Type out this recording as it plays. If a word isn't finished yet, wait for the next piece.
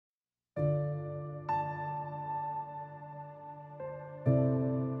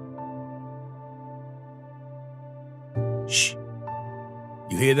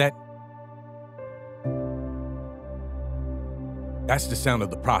hear that? That's the sound of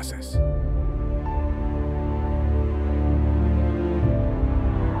the process.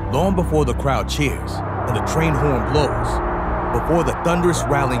 Long before the crowd cheers and the train horn blows, before the thunderous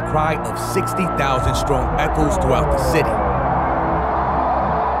rallying cry of 60,000 strong echoes throughout the city,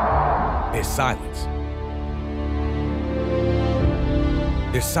 there's silence.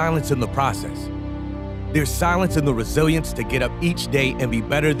 There's silence in the process. There's silence in the resilience to get up each day and be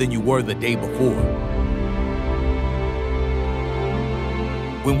better than you were the day before.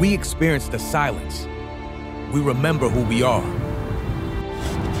 When we experience the silence, we remember who we are.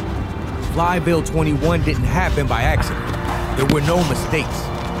 Flyville 21 didn't happen by accident. There were no mistakes.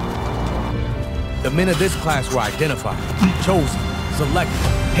 The men of this class were identified, chosen, selected,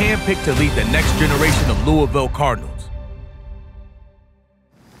 handpicked to lead the next generation of Louisville Cardinals.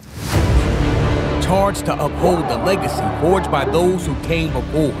 Charged to uphold the legacy forged by those who came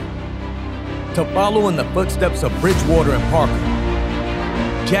before. To follow in the footsteps of Bridgewater and Parker,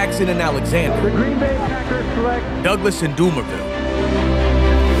 Jackson and Alexander, The Green Bay Packers select Douglas and Doomerville,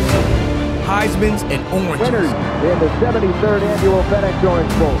 Heismans and Oranges, winners in the 73rd annual FedEx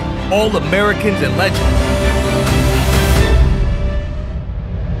Orange Bowl. All-Americans and legends.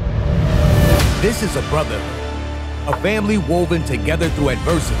 This is a brotherhood, a family woven together through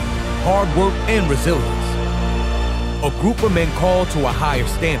adversity, hard work, and resilience. A group of men called to a higher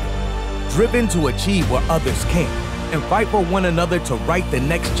standard, driven to achieve what others can't, and fight for one another to write the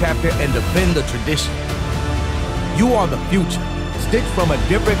next chapter and defend the tradition. You are the future, stitched from a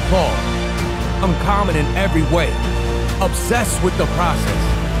different cloth, uncommon in every way, obsessed with the process,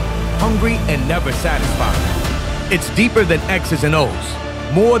 hungry and never satisfied. It's deeper than X's and O's,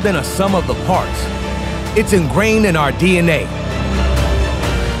 more than a sum of the parts. It's ingrained in our DNA.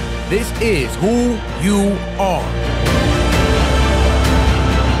 This is who you are.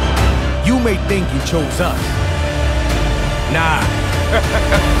 You may think you chose us. Nah.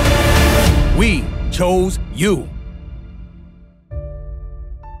 We chose you.